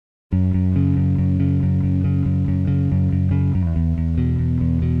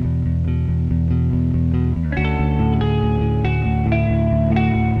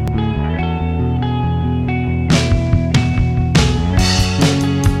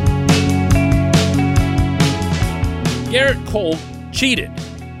Gerrit Cole cheated.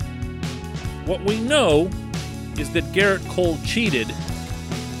 What we know is that Gerrit Cole cheated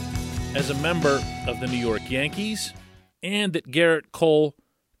as a member of the New York Yankees, and that Gerrit Cole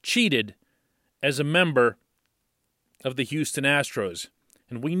cheated as a member of the Houston Astros.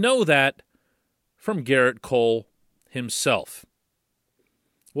 And we know that from Gerrit Cole himself.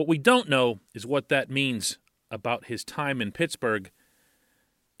 What we don't know is what that means about his time in Pittsburgh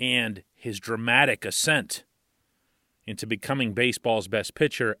and his dramatic ascent into becoming baseball's best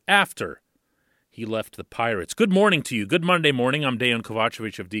pitcher after he left the Pirates. Good morning to you. Good Monday morning. I'm Dejan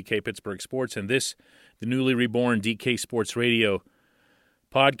Kovacevic of DK Pittsburgh Sports, and this, the newly reborn DK Sports Radio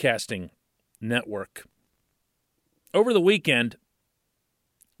podcasting network. Over the weekend,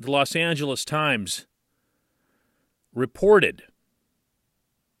 the Los Angeles Times reported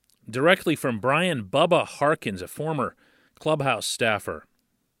directly from Brian Bubba Harkins, a former clubhouse staffer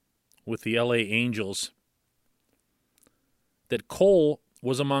with the LA Angels, that Cole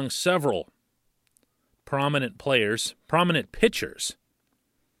was among several prominent pitchers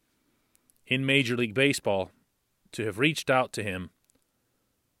in Major League Baseball to have reached out to him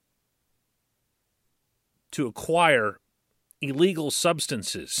to acquire illegal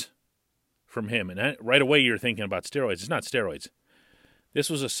substances from him. And right away you're thinking about steroids. It's not steroids. This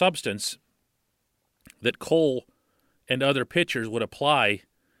was a substance that Cole and other pitchers would apply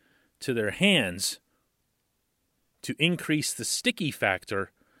to their hands to increase the sticky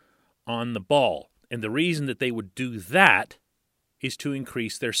factor on the ball. And the reason that they would do that is to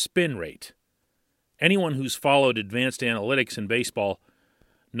increase their spin rate. Anyone who's followed advanced analytics in baseball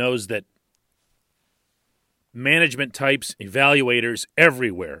knows that management types, evaluators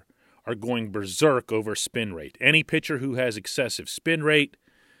everywhere are going berserk over spin rate. Any pitcher who has excessive spin rate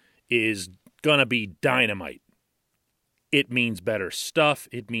is going to be dynamite. It means better stuff.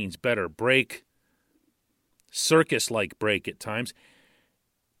 It means better break. Circus-like break at times.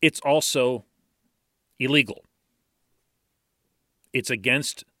 It's also illegal. It's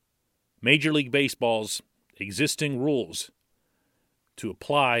against Major League Baseball's existing rules to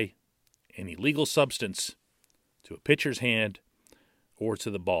apply an illegal substance to a pitcher's hand or to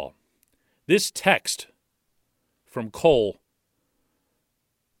the ball. This text from Cole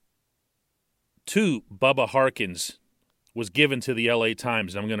to Bubba Harkins was given to the LA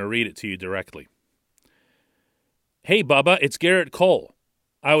Times, and I'm going to read it to you directly. Hey, Bubba, it's Gerrit Cole.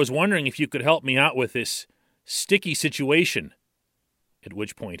 I was wondering if you could help me out with this sticky situation, at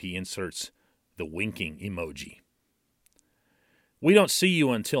which point he inserts the winking emoji. We don't see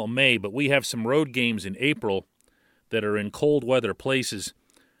you until May, but we have some road games in April that are in cold weather places.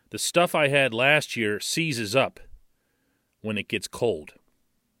 The stuff I had last year seizes up when it gets cold.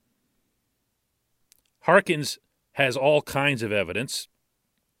 Harkins has all kinds of evidence.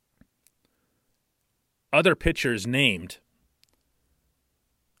 Other pitchers named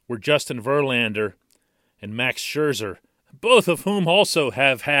were Justin Verlander and Max Scherzer, both of whom also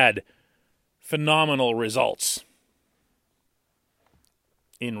have had phenomenal results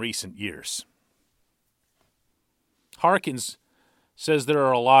in recent years. Harkins says there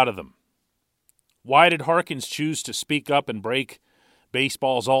are a lot of them. Why did Harkins choose to speak up and break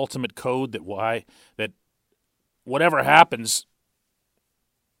baseball's ultimate code that whatever happens?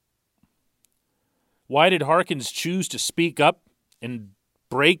 Why did Harkins choose to speak up and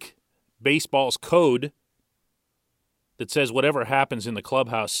break baseball's code that says whatever happens in the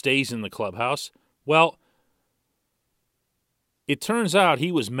clubhouse stays in the clubhouse? Well, it turns out he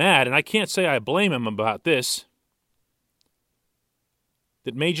was mad, and I can't say I blame him about this,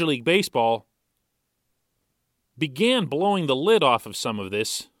 that Major League Baseball began blowing the lid off of some of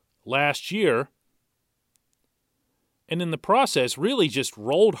this last year, and in the process really just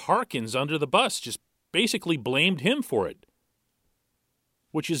rolled Harkins under the bus, just basically blamed him for it,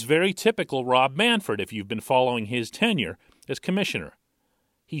 which is very typical Rob Manfred if you've been following his tenure as commissioner.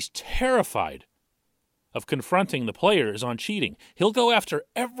 He's terrified of confronting the players on cheating. He'll go after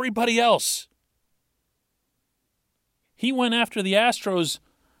everybody else. He went after the Astros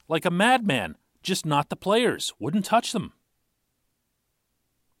like a madman, just not the players. Wouldn't touch them.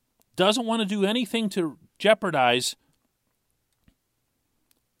 Doesn't want to do anything to jeopardize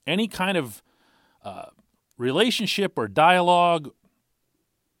any kind of relationship or dialogue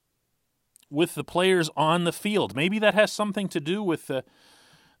with the players on the field. Maybe that has something to do with the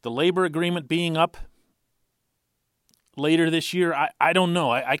labor agreement being up later this year. I don't know.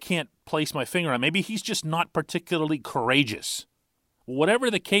 I can't place my finger on it. Maybe he's just not particularly courageous.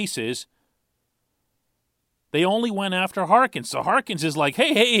 Whatever the case is, they only went after Harkins. So Harkins is like,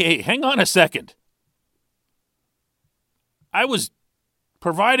 hey, hang on a second. I was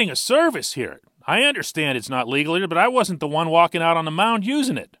providing a service here. I understand it's not legal here, but I wasn't the one walking out on the mound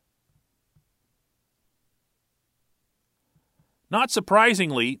using it. Not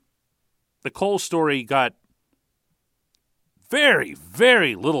surprisingly, the Cole story got very,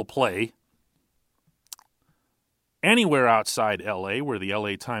 very little play anywhere outside L.A., where the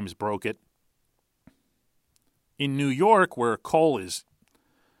L.A. Times broke it. In New York, where Cole is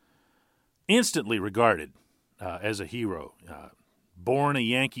instantly regarded as a hero, born a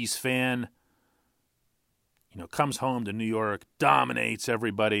Yankees fan, comes home to New York, dominates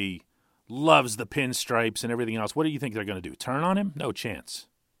everybody, loves the pinstripes and everything else. What do you think they're going to do? Turn on him? No chance.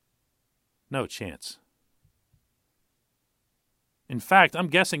 No chance. In fact, I'm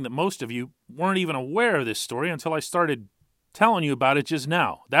guessing that most of you weren't even aware of this story until I started telling you about it just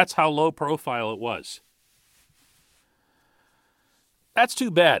now. That's how low profile it was. That's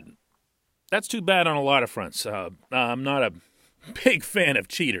too bad. That's too bad on a lot of fronts. I'm not a big fan of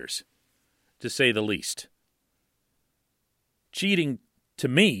cheaters, to say the least. Cheating, to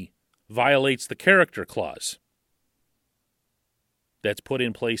me, violates the character clause that's put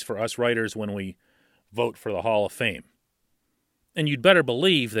in place for us writers when we vote for the Hall of Fame. And you'd better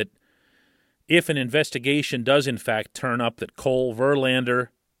believe that if an investigation does in fact turn up that Cole, Verlander,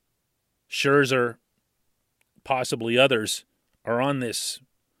 Scherzer, possibly others, are on this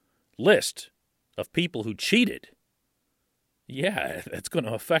list of people who cheated, yeah, that's going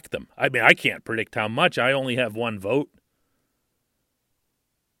to affect them. I mean, I can't predict how much. I only have one vote.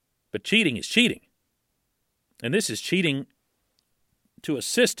 But cheating is cheating. And this is cheating to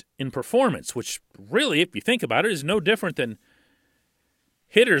assist in performance, which really, if you think about it, is no different than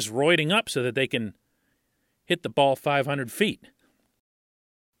hitters roiding up so that they can hit the ball 500 feet.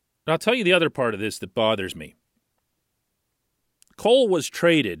 But I'll tell you the other part of this that bothers me. Cole was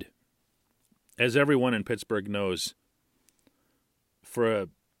traded, as everyone in Pittsburgh knows, for a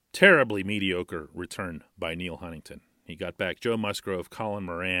terribly mediocre return by Neil Huntington. He got back Joe Musgrove, Colin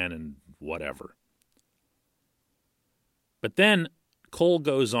Moran, and whatever. But then Cole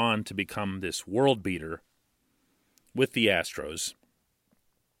goes on to become this world beater with the Astros.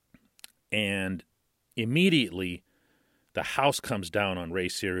 And immediately the house comes down on Ray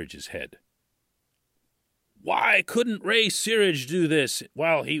Searage's head. Why couldn't Ray Searage do this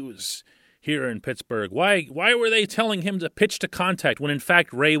while he was here in Pittsburgh? Why were they telling him to pitch to contact when in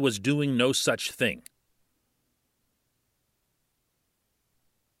fact Ray was doing no such thing?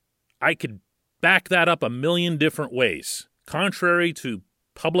 I could back that up a million different ways. Contrary to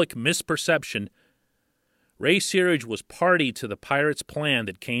public misperception, Ray Searage was party to the Pirates' plan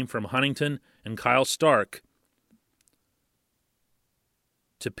that came from Huntington and Kyle Stark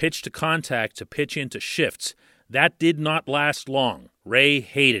to pitch to contact, to pitch into shifts. That did not last long. Ray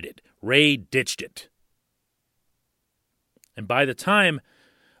hated it. Ray ditched it. And by the time,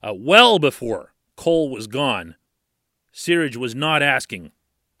 well before Cole was gone, Searage was not asking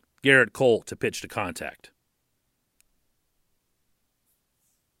Gerrit Cole to pitch to contact.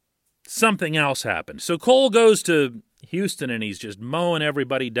 Something else happened. So Cole goes to Houston and he's just mowing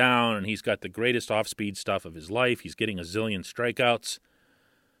everybody down and he's got the greatest off-speed stuff of his life. He's getting a zillion strikeouts.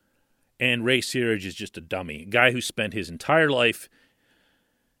 And Ray Searage is just a dummy, a guy who spent his entire life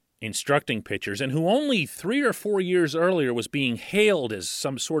instructing pitchers and who only 3 or 4 years earlier was being hailed as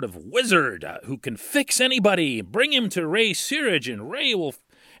some sort of wizard who can fix anybody. Bring him to Ray Searage and Ray will...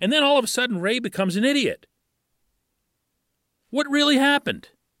 And then all of a sudden Ray becomes an idiot. What really happened?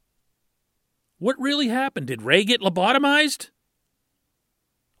 What really happened? Did Ray get lobotomized?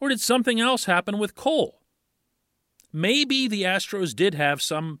 Or did something else happen with Cole? Maybe the Astros did have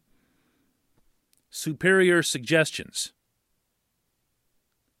some superior suggestions.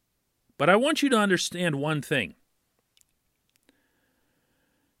 But I want you to understand one thing.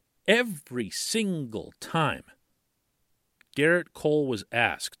 Every single time Gerrit Cole was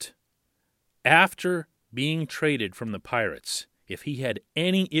asked, after being traded from the Pirates, if he had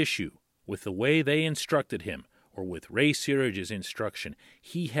any issue with the way they instructed him or with Ray Searage's instruction,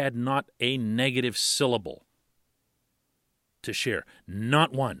 he had not a negative syllable to share.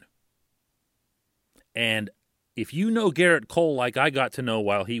 Not one. And if you know Gerrit Cole like I got to know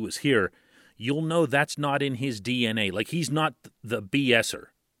while he was here, you'll know that's not in his DNA. Like, he's not the BSer.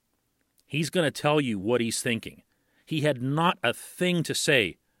 He's going to tell you what he's thinking. He had not a thing to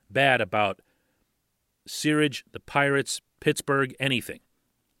say bad about Searage, the Pirates, Pittsburgh, anything.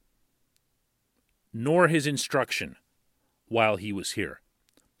 Nor his instruction while he was here.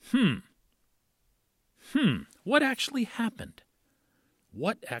 What actually happened?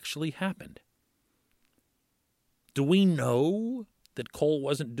 What actually happened? Do we know that Cole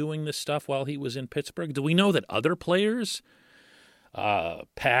wasn't doing this stuff while he was in Pittsburgh? Do we know that other players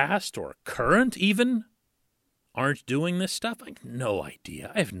past or current even, aren't doing this stuff? I have no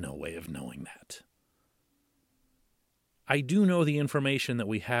idea. I have no way of knowing that. I do know the information that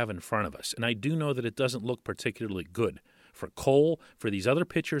we have in front of us, and I do know that it doesn't look particularly good for Cole, for these other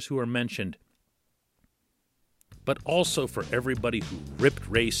pitchers who are mentioned, but also for everybody who ripped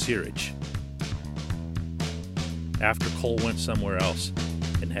Ray Searage after Cole went somewhere else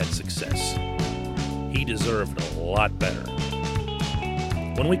and had success. He deserved a lot better.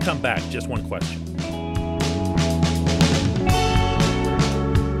 When we come back, just one question.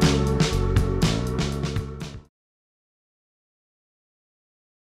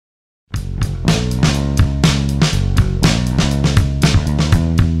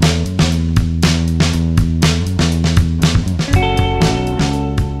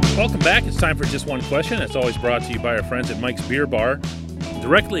 Welcome back. It's time for Just One Question. It's always brought to you by our friends at Mike's Beer Bar,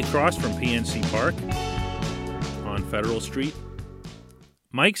 directly across from PNC Park on Federal Street.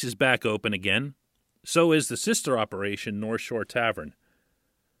 Mike's is back open again. So is the sister operation, North Shore Tavern.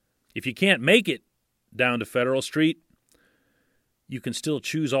 If you can't make it down to Federal Street, you can still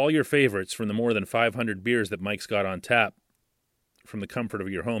choose all your favorites from the more than 500 beers that Mike's got on tap from the comfort of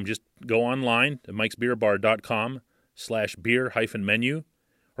your home. Just go online to mikesbeerbar.com/beer-menu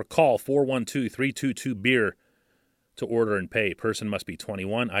or call 412-322-BEER to order and pay. Person must be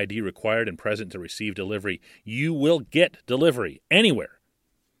 21, ID required, and present to receive delivery. You will get delivery anywhere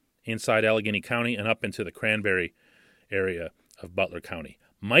inside Allegheny County and up into the Cranberry area of Butler County.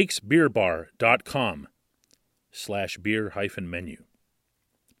 mikesbeerbar.com/beer-menu.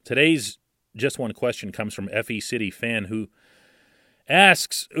 Today's Just One Question comes from FE City fan who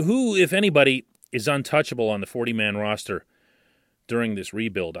asks, who, if anybody, is untouchable on the 40-man roster during this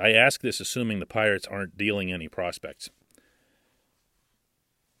rebuild? I ask this assuming the Pirates aren't dealing any prospects.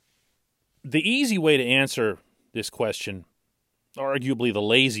 The easy way to answer this question, arguably the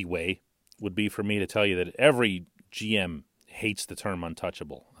lazy way, would be for me to tell you that every GM hates the term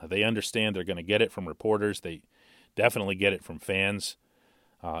untouchable. They understand they're going to get it from reporters. They definitely get it from fans.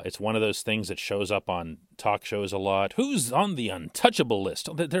 It's one of those things that shows up on talk shows a lot. Who's on the untouchable list?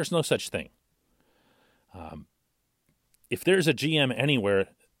 There's no such thing. If there's a GM anywhere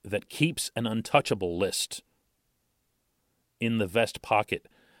that keeps an untouchable list in the vest pocket,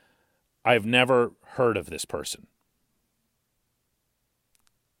 I've never heard of this person.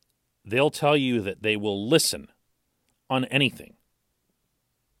 They'll tell you that they will listen on anything.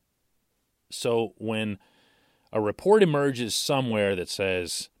 So when a report emerges somewhere that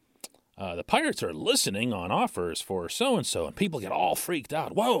says, the Pirates are listening on offers for so-and-so, and people get all freaked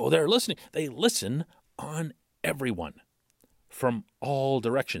out. Whoa, they're listening. They listen on everyone from all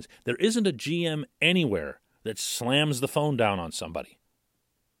directions. There isn't a GM anywhere that slams the phone down on somebody.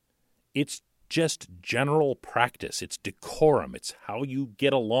 It's just general practice. It's decorum. It's how you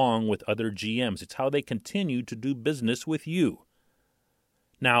get along with other GMs. It's how they continue to do business with you.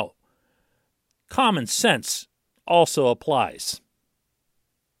 Now, common sense also applies.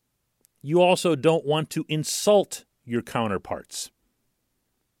 You also don't want to insult your counterparts.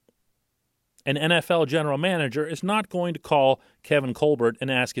 An NFL general manager is not going to call Kevin Colbert and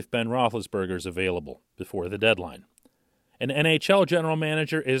ask if Ben Roethlisberger is available before the deadline. An NHL general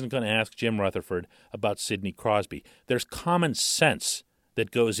manager isn't going to ask Jim Rutherford about Sidney Crosby. There's common sense that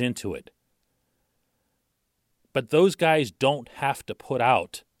goes into it. But those guys don't have to put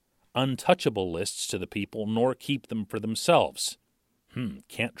out untouchable lists to the people, nor keep them for themselves.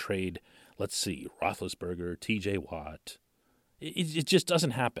 Can't trade, let's see, Roethlisberger, TJ Watt. It just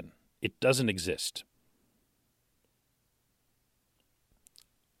doesn't happen. It doesn't exist.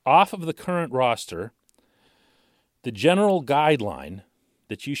 Off of the current roster, the general guideline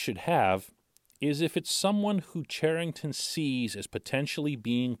that you should have is if it's someone who Cherington sees as potentially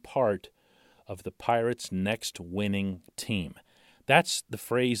being part of the Pirates' next winning team. That's the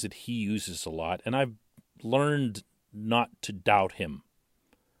phrase that he uses a lot, and I've learned not to doubt him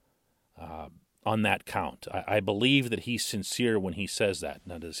on that count. I believe that he's sincere when he says that.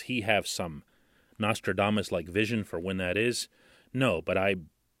 Now, does he have some Nostradamus-like vision for when that is? No, but I'm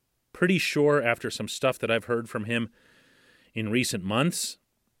pretty sure after some stuff that I've heard from him in recent months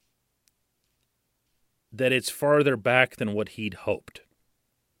that it's farther back than what he'd hoped.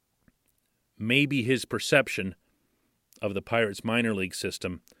 Maybe his perception of the Pirates minor league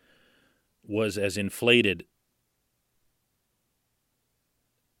system was as inflated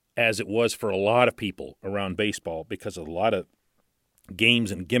as it was for a lot of people around baseball because of a lot of games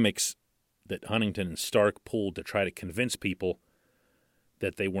and gimmicks that Huntington and Stark pulled to try to convince people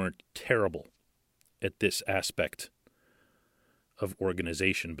that they weren't terrible at this aspect of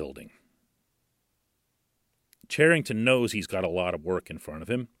organization building. Cherington knows he's got a lot of work in front of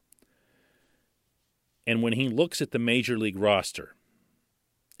him. And when he looks at the Major League roster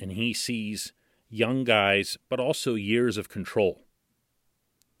and he sees young guys, but also years of control,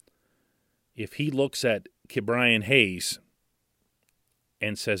 if he looks at Ke'Bryan Hayes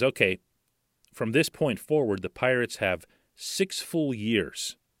and says, okay, from this point forward, the Pirates have 6 full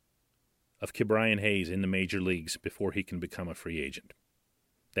years of Ke'Bryan Hayes in the major leagues before he can become a free agent.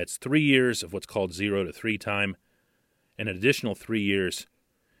 That's 3 years of what's called 0 to 3 time, and an additional 3 years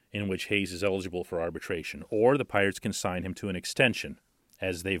in which Hayes is eligible for arbitration. Or the Pirates can sign him to an extension,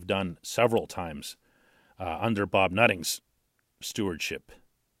 as they've done several times under Bob Nutting's stewardship.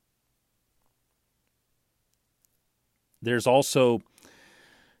 There's also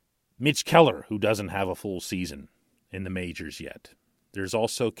Mitch Keller, who doesn't have a full season in the majors yet. There's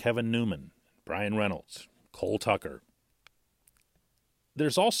also Kevin Newman, Brian Reynolds, Cole Tucker.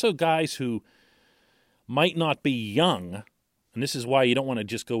 There's also guys who might not be young, and this is why you don't want to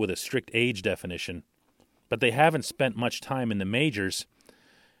just go with a strict age definition, but they haven't spent much time in the majors,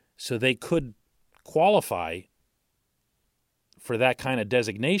 so they could qualify for that kind of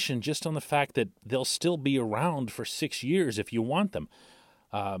designation just on the fact that they'll still be around for 6 years if you want them.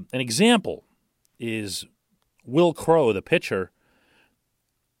 An example is Will Crowe, the pitcher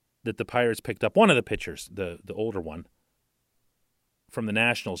that the Pirates picked up, one of the pitchers, the older one, from the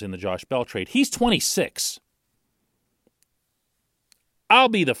Nationals in the Josh Bell trade. He's 26. I'll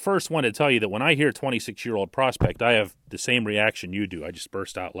be the first one to tell you that when I hear 26-year-old prospect, I have the same reaction you do. I just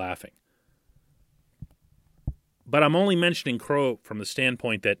burst out laughing. But I'm only mentioning Crowe from the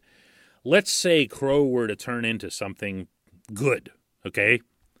standpoint that let's say Crowe were to turn into something good, okay?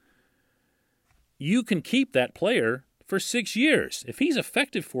 You can keep that player for 6 years. If he's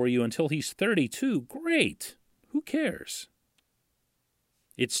effective for you until he's 32, great. Who cares?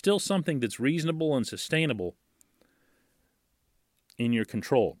 It's still something that's reasonable and sustainable in your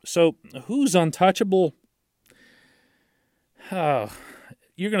control. So who's untouchable?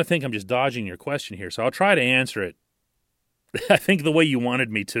 You're going to think I'm just dodging your question here, so I'll try to answer it. I think the way you wanted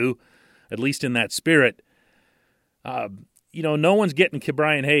me to, at least in that spirit. No one's getting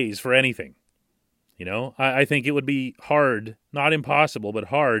Ke'Bryan Hayes for anything. I think it would be hard, not impossible, but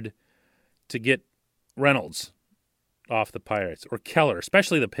hard to get Reynolds off the Pirates, or Keller,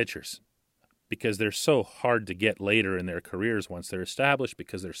 especially the pitchers, because they're so hard to get later in their careers once they're established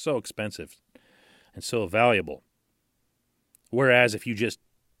because they're so expensive and so valuable. Whereas if you just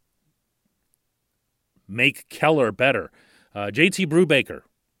make Keller better, JT Brubaker,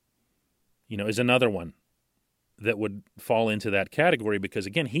 is another one that would fall into that category because,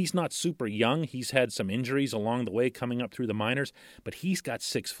 again, he's not super young. He's had some injuries along the way coming up through the minors, but he's got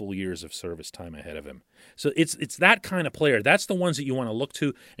 6 full years of service time ahead of him. So it's that kind of player. That's the ones that you want to look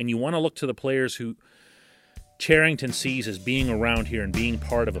to, and you want to look to the players who Cherington sees as being around here and being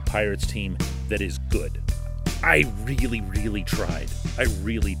part of a Pirates team that is good. I really, really tried. I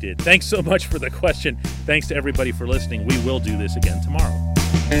really did. Thanks so much for the question. Thanks to everybody for listening. We will do this again tomorrow.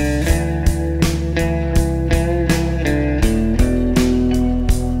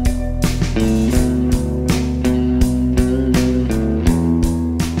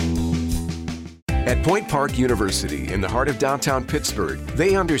 At Point Park University in the heart of downtown Pittsburgh,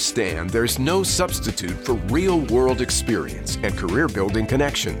 they understand there's no substitute for real-world experience and career-building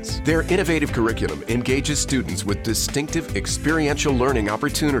connections. Their innovative curriculum engages students with distinctive experiential learning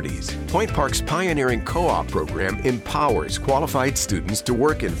opportunities. Point Park's pioneering co-op program empowers qualified students to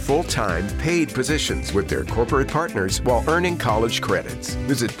work in full-time, paid positions with their corporate partners while earning college credits.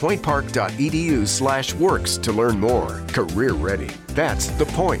 Visit pointpark.edu/works to learn more. Career ready. That's the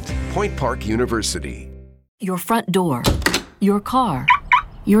point. Point Park University. Your front door, your car,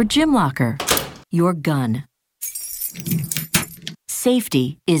 your gym locker, your gun.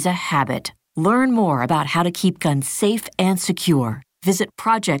 Safety is a habit. Learn more about how to keep guns safe and secure. Visit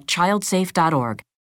ProjectChildSafe.org.